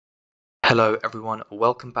Hello everyone,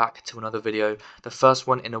 welcome back to another video, the first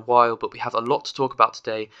one in a while, but we have a lot to talk about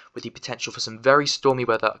today with the potential for some very stormy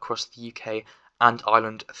weather across the UK and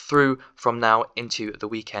Ireland through from now into the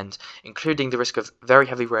weekend, including the risk of very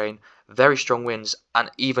heavy rain, very strong winds, and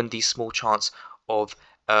even the small chance of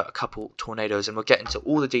a couple tornadoes, and we'll get into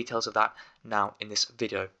all the details of that now in this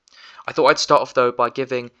video. I thought I'd start off though by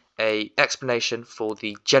giving a explanation for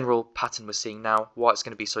the general pattern we're seeing now, why it's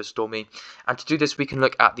going to be so stormy, and to do this we can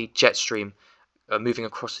look at the jet stream moving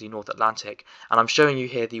across the North Atlantic, and I'm showing you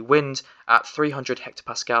here the wind at 300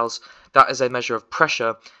 hectopascals. That is a measure of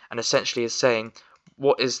pressure and essentially is saying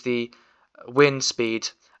what is the wind speed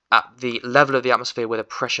at the level of the atmosphere where the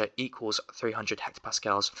pressure equals 300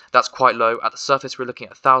 hectopascals. That's quite low. At the surface we're looking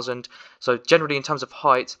at 1,000, so generally in terms of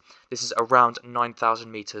height this is around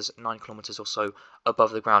 9,000 meters, 9 kilometers or so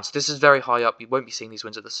above the ground. So this is very high up. You won't be seeing these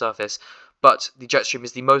winds at the surface, but the jet stream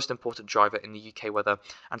is the most important driver in the UK weather,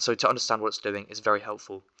 and so to understand what it's doing is very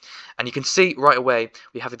helpful. And you can see right away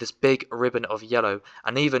we have this big ribbon of yellow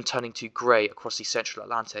and even turning to grey across the central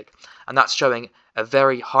Atlantic, and that's showing a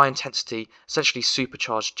very high intensity, essentially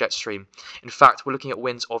supercharged jet stream. In fact, we're looking at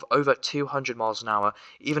winds of over 200 miles an hour,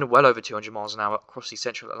 even well over 200 miles an hour across the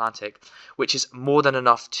central Atlantic, which is more than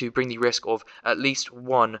enough to bring the risk of at least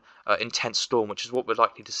one intense storm, which is what we're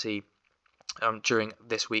likely to see during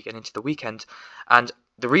this week and into the weekend. And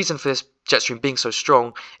the reason for this jet stream being so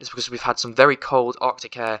strong is because we've had some very cold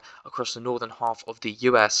Arctic air across the northern half of the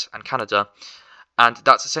US and Canada, and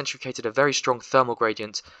that's essentially created a very strong thermal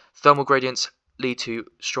gradient. Thermal gradients lead to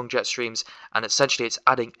strong jet streams, and essentially it's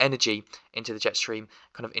adding energy into the jet stream,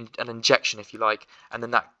 kind of an injection if you like, and then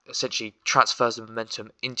that essentially transfers the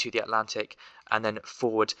momentum into the Atlantic and then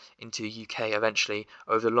forward into the UK eventually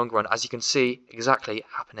over the long run, as you can see exactly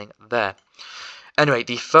happening there. Anyway,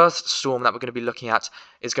 the first storm that we're going to be looking at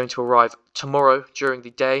is going to arrive tomorrow during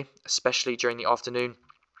the day, especially during the afternoon.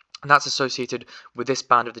 And that's associated with this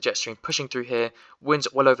band of the jet stream pushing through here, winds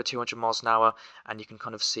well over 200 miles an hour, and you can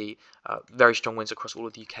kind of see very strong winds across all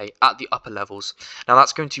of the UK at the upper levels. Now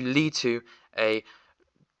that's going to lead to a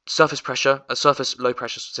surface low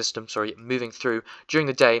pressure system, moving through during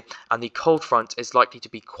the day, and the cold front is likely to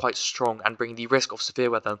be quite strong and bring the risk of severe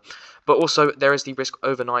weather. But also there is the risk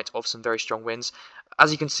overnight of some very strong winds.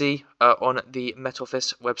 As you can see on the Met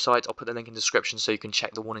Office website, I'll put the link in the description so you can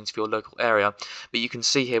check the warnings for your local area. But you can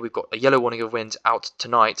see here we've got a yellow warning of winds out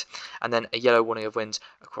tonight, and then a yellow warning of winds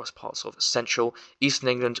across parts of central, eastern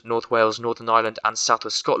England, North Wales, Northern Ireland, and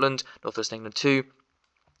southwest Scotland, northwest England too,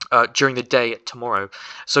 during the day tomorrow.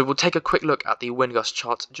 So we'll take a quick look at the wind gust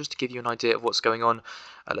chart just to give you an idea of what's going on.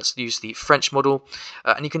 Let's use the French model,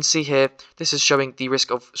 and you can see here this is showing the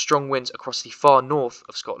risk of strong winds across the far north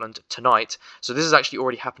of Scotland tonight. So this is actually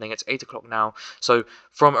already happening. It's 8 o'clock now, so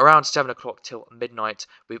from around 7 o'clock till midnight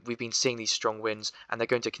we've been seeing these strong winds, and they're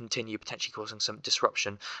going to continue, potentially causing some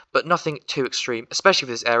disruption, but nothing too extreme, especially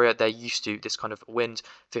for this area. They're used to this kind of wind,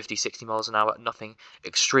 50-60 miles an hour, nothing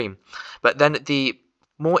extreme. But then the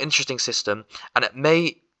more interesting system, and it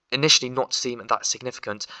may initially not seem that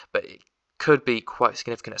significant, but it could be quite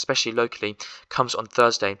significant, especially locally, comes on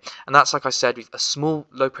Thursday. And that's, like I said, we've a small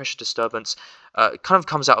low pressure disturbance. It kind of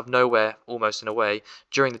comes out of nowhere almost in a way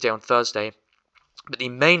during the day on Thursday. But the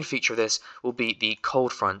main feature of this will be the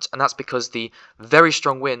cold front, and that's because the very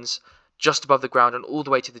strong winds just above the ground and all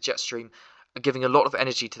the way to the jet stream are giving a lot of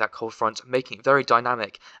energy to that cold front, making it very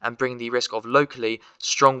dynamic and bringing the risk of locally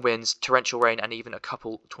strong winds, torrential rain, and even a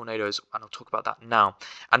couple tornadoes, and I'll talk about that now.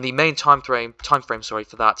 And the main time frame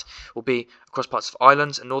for that will be across parts of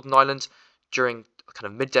Ireland and Northern Ireland during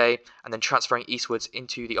kind of midday, and then transferring eastwards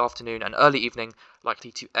into the afternoon and early evening,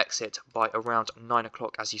 likely to exit by around 9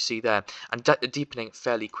 o'clock as you see there, and deepening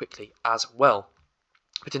fairly quickly as well.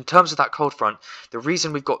 But in terms of that cold front, the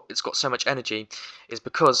reason it's got so much energy is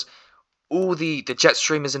because all the jet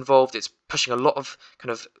stream is involved. It's pushing a lot of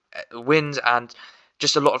kind of wind and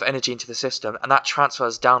just a lot of energy into the system, and that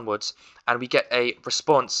transfers downwards, and we get a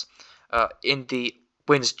response in the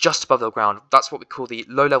winds just above the ground. That's what we call the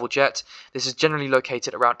low-level jet. This is generally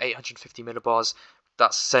located around 850 millibars.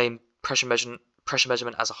 That's the same pressure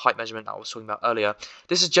measurement as a height measurement that I was talking about earlier.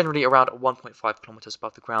 This is generally around 1.5 kilometers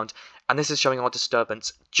above the ground, and this is showing our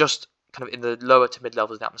disturbance just kind of in the lower to mid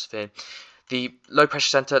levels of the atmosphere. The low pressure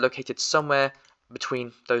center located somewhere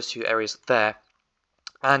between those two areas there,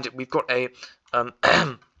 and we've got a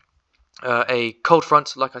a cold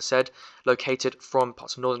front, like I said, located from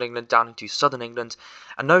parts of northern England down into southern England.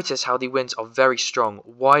 And notice how the winds are very strong,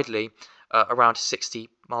 widely around 60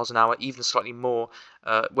 miles an hour, even slightly more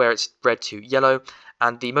where it's red to yellow.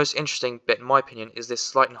 And the most interesting bit, in my opinion, is this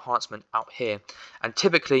slight enhancement out here. And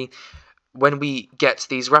typically when we get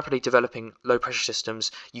these rapidly developing low pressure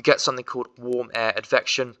systems, you get something called warm air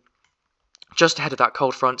advection just ahead of that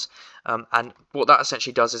cold front, and what that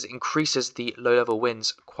essentially does is it increases the low-level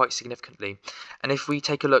winds quite significantly. And if we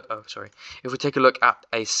take a look, if we take a look at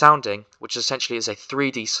a sounding, which essentially is a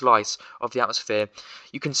 3D slice of the atmosphere,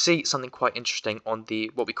 you can see something quite interesting on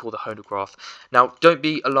the what we call the hodograph. Now, don't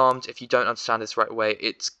be alarmed if you don't understand this right away.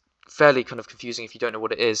 It's fairly kind of confusing if you don't know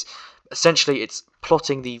what it is. Essentially, it's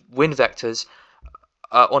plotting the wind vectors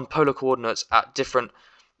on polar coordinates at different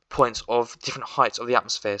points of different heights of the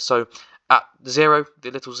atmosphere. So at 0, the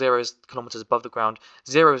little 0 is kilometers above the ground,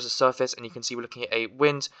 0 is the surface, and you can see we're looking at a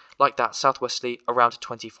wind like that, southwesterly, around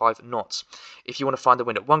 25 knots. If you want to find the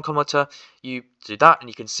wind at 1 kilometer, you do that, and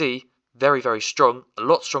you can see very, very strong, a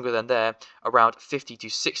lot stronger than there, around 50 to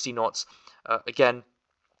 60 knots, again,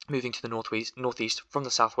 moving to the northeast from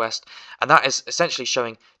the southwest, and that is essentially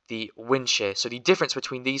showing the wind shear. So the difference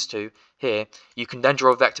between these two here, you can then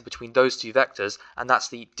draw a vector between those two vectors, and that's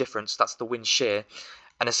the difference, that's the wind shear.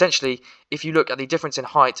 And essentially, if you look at the difference in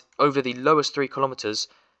height over the lowest 3 kilometers,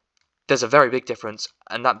 there's a very big difference,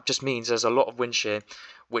 and that just means there's a lot of wind shear,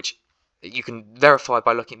 which you can verify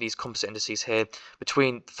by looking at these composite indices here.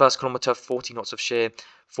 Between the first kilometer, 40 knots of shear,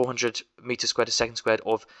 400 meters squared a second squared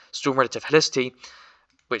of storm relative helicity,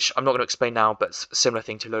 which I'm not going to explain now, but it's a similar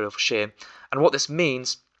thing to low level shear. And what this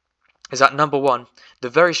means is that, number one, the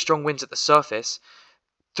very strong winds at the surface,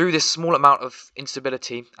 through this small amount of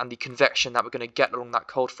instability and the convection that we're going to get along that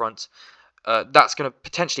cold front, that's going to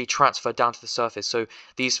potentially transfer down to the surface. So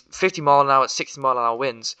these 50 mile an hour, 60 mile an hour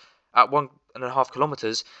winds at 1.5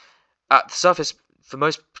 kilometers, at the surface, for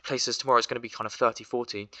most places tomorrow, it's going to be kind of 30,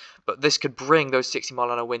 40. But this could bring those 60 mile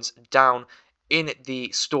an hour winds down in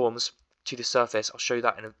the storms to the surface. I'll show you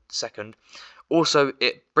that in a second. Also,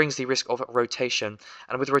 it brings the risk of rotation.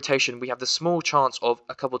 And with rotation, we have the small chance of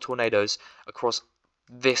a couple of tornadoes across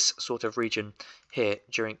this sort of region here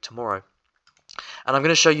during tomorrow. And I'm going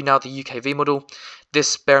to show you now the UKV model.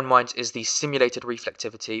 This, bear in mind, is the simulated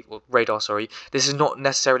reflectivity, or radar, sorry. This is not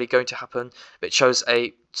necessarily going to happen, but it shows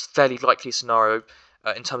a fairly likely scenario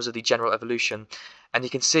in terms of the general evolution. And you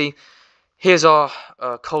can see, here's our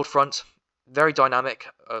cold front, very dynamic,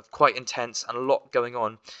 quite intense, and a lot going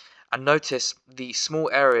on. And notice the small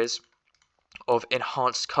areas of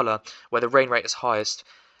enhanced colour where the rain rate is highest.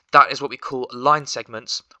 That is what we call line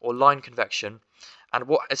segments or line convection. And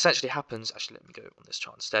what essentially happens, actually let me go on this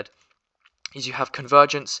chart instead, is you have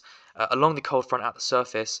convergence along the cold front at the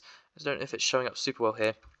surface. I don't know if it's showing up super well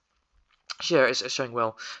here. Yeah, it's showing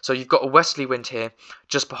well. So you've got a westerly wind here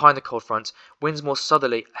just behind the cold front, winds more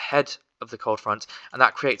southerly ahead of the cold front, and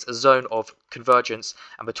that creates a zone of convergence.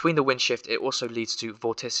 And between the wind shift, it also leads to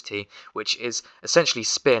vorticity, which is essentially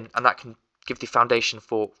spin, and that can give the foundation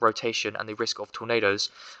for rotation and the risk of tornadoes.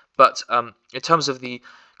 But in terms of the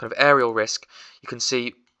kind of aerial risk, you can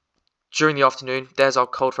see during the afternoon, there's our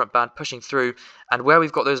cold front band pushing through, and where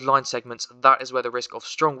we've got those line segments, that is where the risk of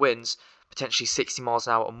strong winds, potentially 60 miles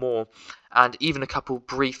an hour or more, and even a couple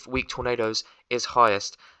brief weak tornadoes is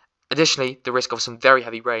highest. Additionally, the risk of some very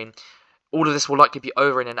heavy rain. All of this will likely be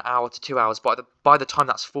over in an hour to 2 hours. By the time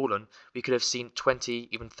that's fallen, we could have seen 20,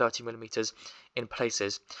 even 30 millimeters in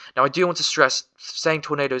places. Now, I do want to stress, saying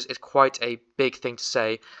tornadoes is quite a big thing to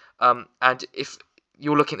say, and if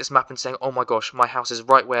you're looking at this map and saying, oh my gosh, my house is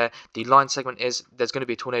right where the line segment is, there's going to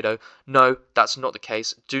be a tornado. No, that's not the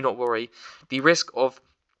case. Do not worry. The risk of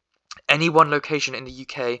any one location in the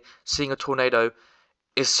UK seeing a tornado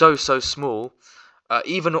is so small.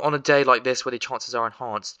 Even on a day like this where the chances are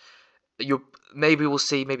enhanced, maybe we'll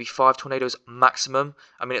see maybe 5 tornadoes maximum.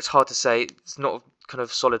 I mean, it's hard to say. It's not kind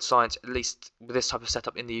of solid science, at least with this type of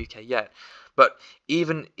setup in the UK yet. But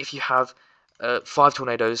even if you have 5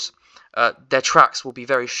 tornadoes, their tracks will be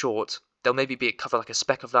very short. They'll maybe be covered like a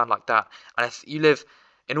speck of land like that. And if you live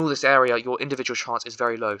in all this area, your individual chance is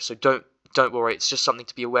very low. So don't worry. It's just something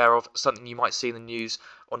to be aware of, something you might see in the news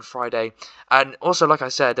on Friday. And also, like I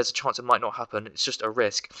said, there's a chance it might not happen. It's just a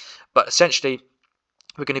risk. But essentially,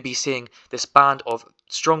 we're going to be seeing this band of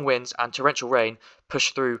strong winds and torrential rain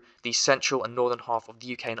push through the central and northern half of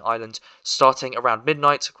the UK and Ireland, starting around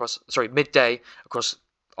midday across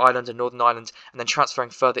Ireland and Northern Ireland, and then transferring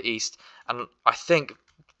further east. And I think,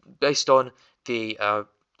 based on the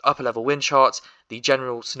upper level wind charts, the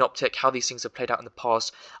general synoptic, how these things have played out in the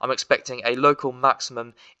past, I'm expecting a local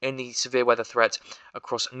maximum in the severe weather threat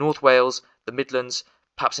across North Wales, the Midlands,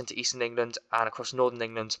 perhaps into Eastern England, and across Northern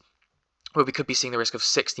England, where we could be seeing the risk of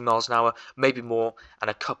 60 miles an hour, maybe more, and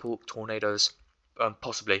a couple tornadoes,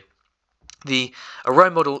 possibly. The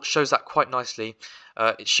Rome model shows that quite nicely.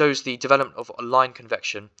 It shows the development of a line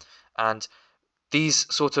convection, and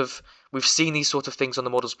these sort of we've seen these sort of things on the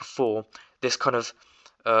models before. This kind of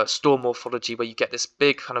storm morphology where you get this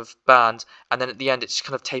big kind of band, and then at the end it just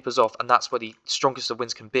kind of tapers off, and that's where the strongest of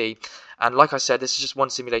winds can be. And like I said, this is just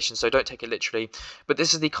one simulation, so don't take it literally, but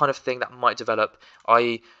this is the kind of thing that might develop,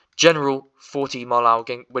 i.e. general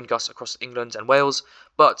 40-mile-an-hour wind gusts across England and Wales,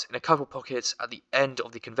 but in a couple pockets at the end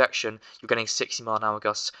of the convection you're getting 60-mile-an-hour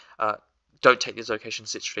gusts. Don't take these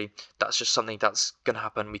locations literally. That's just something that's going to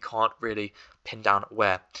happen. We can't really pin down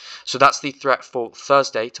where. So that's the threat for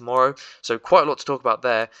Thursday, tomorrow. So quite a lot to talk about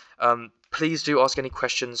there. Please do ask any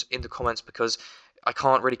questions in the comments, because I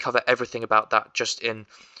can't really cover everything about that just in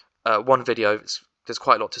one video. There's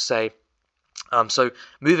quite a lot to say. So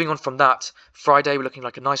moving on from that, Friday we're looking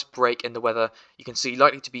like a nice break in the weather. You can see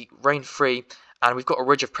likely to be rain-free, and we've got a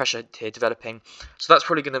ridge of pressure here developing. So that's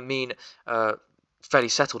probably going to mean fairly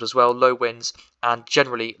settled as well, low winds and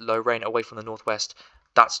generally low rain away from the northwest.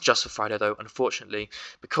 That's just for Friday though, unfortunately,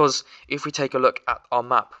 because if we take a look at our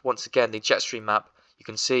map once again, the jet stream map, you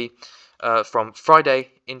can see from Friday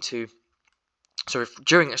into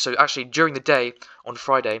during the day on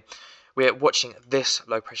Friday we're watching this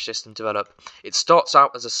low pressure system develop. It starts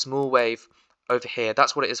out as a small wave over here.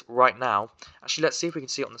 That's what it is right now. Actually, let's see if we can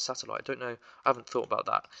see it on the satellite. I don't know, I haven't thought about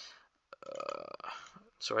that.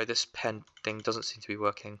 Sorry, this pen thing doesn't seem to be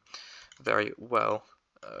working very well.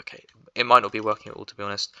 Okay, it might not be working at all, to be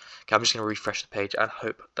honest. Okay, I'm just going to refresh the page and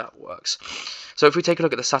hope that works. So if we take a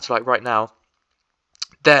look at the satellite right now,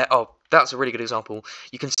 there, oh, that's a really good example.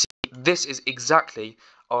 You can see this is exactly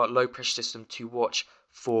our low pressure system to watch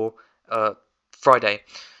for Friday.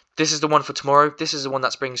 This is the one for tomorrow. This is the one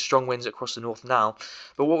that's bringing strong winds across the north now.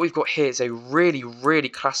 But what we've got here is a really, really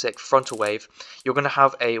classic frontal wave. You're going to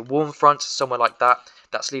have a warm front somewhere like that.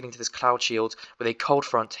 That's leading to this cloud shield with a cold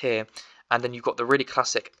front here. And then you've got the really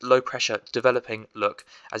classic low pressure developing look,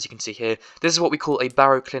 as you can see here. This is what we call a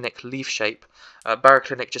baroclinic leaf shape.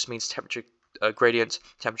 Baroclinic just means temperature gradient,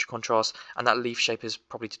 temperature contrast, and that leaf shape is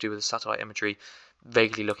probably to do with the satellite imagery,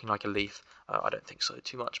 vaguely looking like a leaf. I don't think so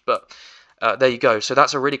too much, but there you go. So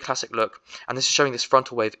that's a really classic look, and this is showing this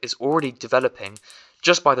frontal wave is already developing,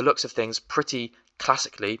 just by the looks of things, pretty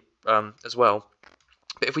classically as well.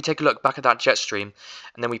 But if we take a look back at that jet stream,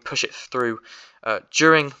 and then we push it through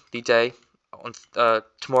during the day, on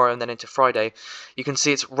tomorrow and then into Friday, you can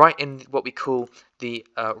see it's right in what we call the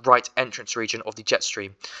right entrance region of the jet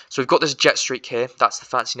stream. So we've got this jet streak here. That's the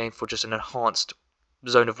fancy name for just an enhanced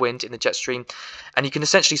zone of wind in the jet stream, and you can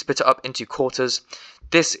essentially split it up into quarters.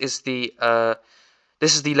 This is the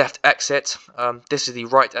left exit, this is the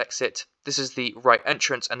right exit, this is the right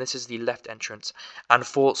entrance, and this is the left entrance. And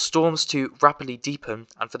for storms to rapidly deepen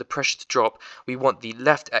and for the pressure to drop, we want the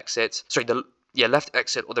left exit, left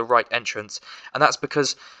exit or the right entrance. And that's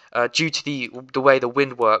because due to the way the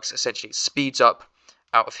wind works, essentially it speeds up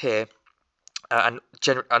out of here and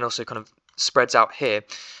also kind of spreads out here.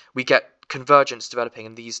 We get convergence developing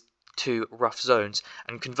in these two rough zones,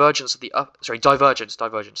 and convergence at the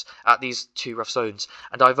divergence at these two rough zones,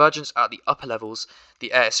 and divergence at the upper levels.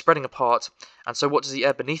 The air is spreading apart, and so what does the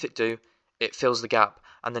air beneath it do? It fills the gap,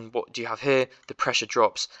 and then what do you have here? The pressure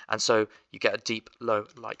drops, and so you get a deep low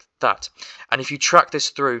like that. And if you track this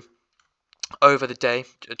through over the day,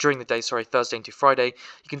 during the day, Thursday into Friday,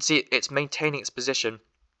 you can see it's maintaining its position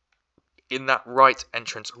in that right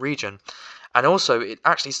entrance region. And also it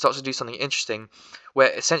actually starts to do something interesting,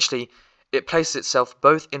 where essentially it places itself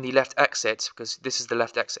both in the left exit, because this is the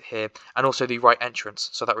left exit here, and also the right entrance,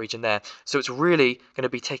 so that region there. So it's really going to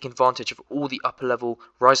be taking advantage of all the upper level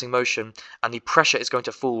rising motion, and the pressure is going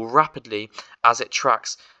to fall rapidly as it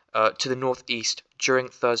tracks to the northeast during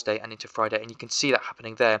Thursday and into Friday, and you can see that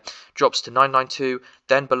happening there. Drops to 992,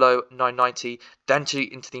 then below 990, then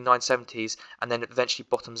into the 970s, and then eventually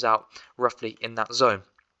bottoms out roughly in that zone.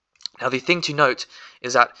 Now the thing to note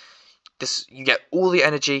is that you get all the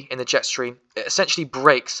energy in the jet stream. It essentially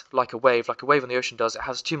breaks like a wave on the ocean does. It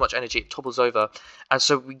has too much energy, it topples over, and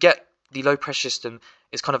so we get the low pressure system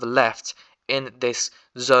is kind of left in this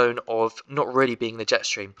zone of not really being the jet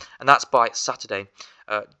stream, and that's by Saturday.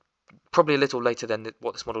 Probably a little later than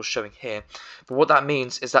what this model is showing here. But what that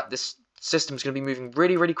means is that this system is going to be moving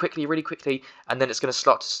really quickly, and then it's going to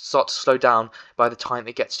start to slow down by the time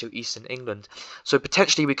it gets to eastern England. So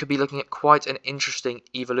potentially we could be looking at quite an interesting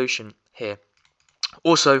evolution here.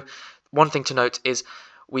 Also, one thing to note is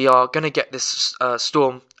we are going to get this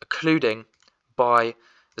storm occluding by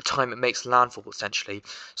the time it makes landfall, essentially.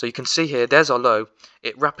 So you can see here, there's our low.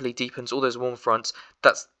 It rapidly deepens, all those warm fronts.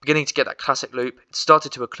 That's beginning to get that classic loop. It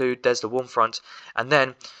started to occlude, there's the warm front, and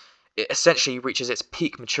then it essentially reaches its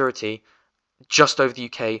peak maturity just over the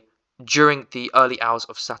UK during the early hours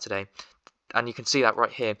of Saturday. and you can see that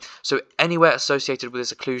right here. So anywhere associated with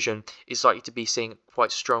this occlusion is likely to be seeing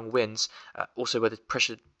quite strong winds, also where the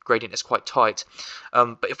pressure gradient is quite tight.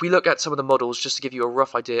 But if we look at some of the models, just to give you a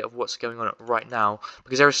rough idea of what's going on right now,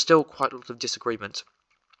 because there is still quite a lot of disagreement.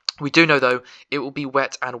 We do know, though, it will be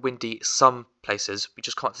wet and windy some places. We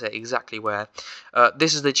just can't say exactly where.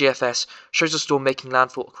 This is the GFS, shows the storm making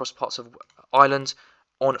landfall across parts of Ireland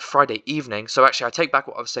on Friday evening. So actually, I take back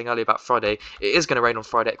what I was saying earlier about Friday. It is going to rain on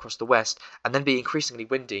Friday across the west and then be increasingly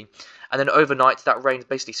windy. And then overnight, that rain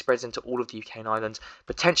basically spreads into all of the UK and Ireland.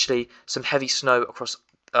 Potentially some heavy snow across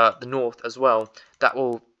the north as well. That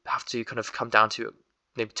will have to kind of come down to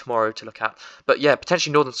maybe tomorrow to look at. But yeah,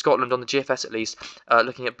 potentially northern Scotland on the GFS at least,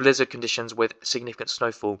 looking at blizzard conditions with significant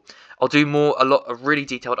snowfall. I'll do a really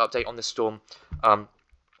detailed update on this storm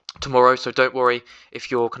tomorrow, so don't worry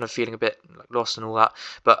if you're kind of feeling a bit lost and all that,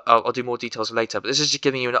 but I'll do more details later. But this is just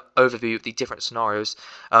giving you an overview of the different scenarios.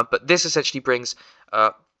 But this essentially brings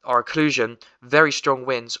our occlusion, very strong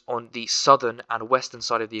winds on the southern and western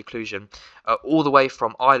side of the occlusion, all the way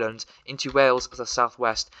from Ireland into Wales as the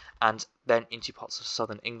southwest, and then into parts of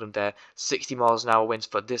southern England there, 60 miles an hour winds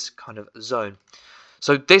for this kind of zone.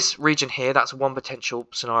 So this region here, that's one potential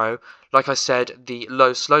scenario. Like I said, the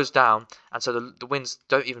low slows down, and so the winds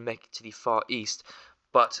don't even make it to the far east.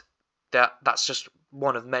 But that's just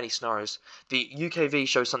one of many scenarios. The UKV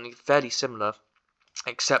shows something fairly similar,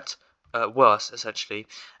 except worse, essentially.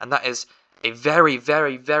 And that is a very,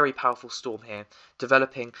 very, very powerful storm here,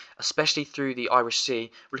 developing especially through the Irish Sea.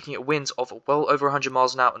 We're looking at winds of well over 100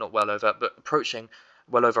 miles an hour, not well over, but approaching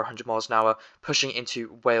well over 100 miles an hour, pushing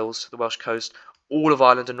into Wales, the Welsh coast, all of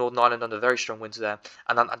Ireland and Northern Ireland under very strong winds there,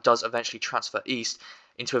 and then that does eventually transfer east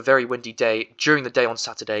into a very windy day during the day on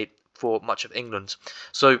Saturday for much of England.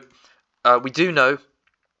 So we do know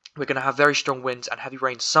we're going to have very strong winds and heavy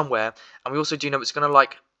rain somewhere, and we also do know it's going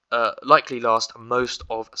to likely last most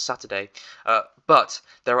of Saturday. But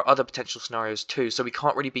there are other potential scenarios too, so we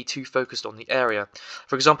can't really be too focused on the area.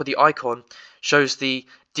 For example, the icon shows the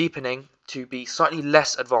deepening to be slightly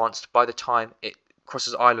less advanced by the time it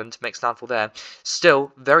crosses Ireland, makes landfall there.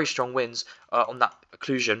 Still very strong winds on that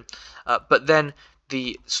occlusion, but then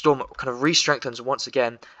the storm kind of re-strengthens once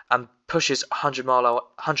again and pushes 100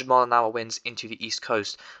 mile an hour winds into the east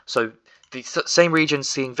coast. So the same regions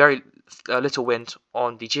seeing very little wind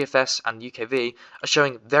on the GFS and UKV are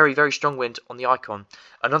showing very, very strong wind on the icon.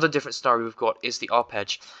 Another different scenario we've got is the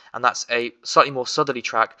arpege, and that's a slightly more southerly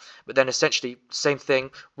track, but then essentially same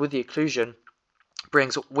thing with the occlusion,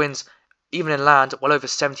 brings winds even inland well over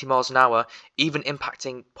 70 miles an hour, even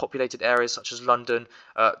impacting populated areas such as London,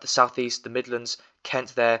 the southeast, the Midlands,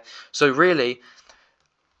 Kent there. So really,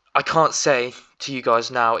 I can't say to you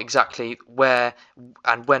guys now exactly where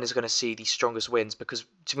and when is going to see the strongest winds, because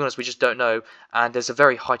to be honest, we just don't know, and there's a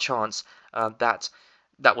very high chance that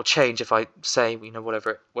will change if I say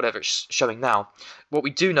whatever it's showing now. What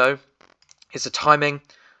we do know is the timing,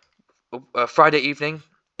 Friday evening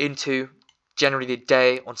into generally the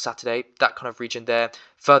day on Saturday, that kind of region there.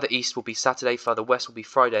 Further east will be Saturday, further west will be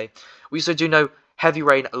Friday. We also do know heavy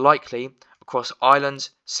rain likely across Ireland,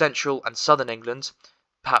 central and southern England,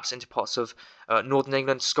 perhaps into parts of northern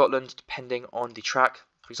England, Scotland, depending on the track.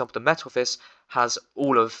 For example, the Met Office has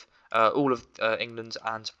all of England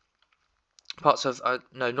and parts of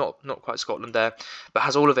no, not quite Scotland there, but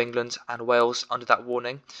has all of England and Wales under that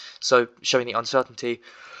warning, so showing the uncertainty.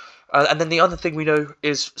 And then the other thing we know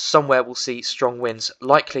is somewhere we'll see strong winds,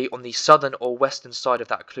 likely on the southern or western side of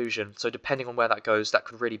that occlusion. So depending on where that goes, that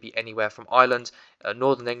could really be anywhere from Ireland,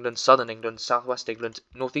 northern England, southern England, southwest England,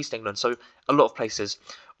 northeast England. So a lot of places.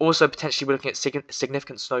 Also potentially we're looking at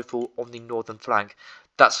significant snowfall on the northern flank.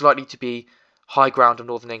 That's likely to be high ground of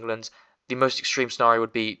northern England. The most extreme scenario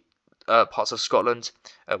would be parts of Scotland,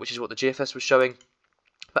 which is what the GFS was showing.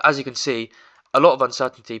 But as you can see, a lot of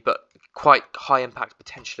uncertainty, but quite high impact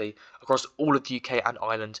potentially across all of the UK and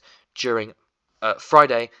Ireland during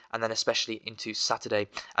Friday, and then especially into Saturday.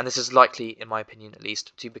 And this is likely, in my opinion at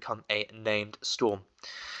least, to become a named storm.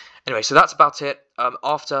 Anyway, so that's about it.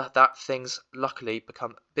 After that, things luckily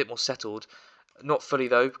become a bit more settled. Not fully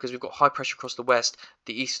though, because we've got high pressure across the west.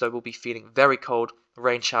 The east though will be feeling very cold,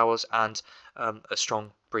 rain showers and a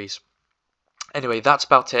strong breeze. Anyway, that's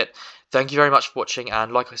about it. Thank you very much for watching,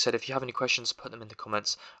 and like I said, if you have any questions, put them in the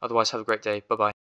comments. Otherwise, have a great day. Bye-bye.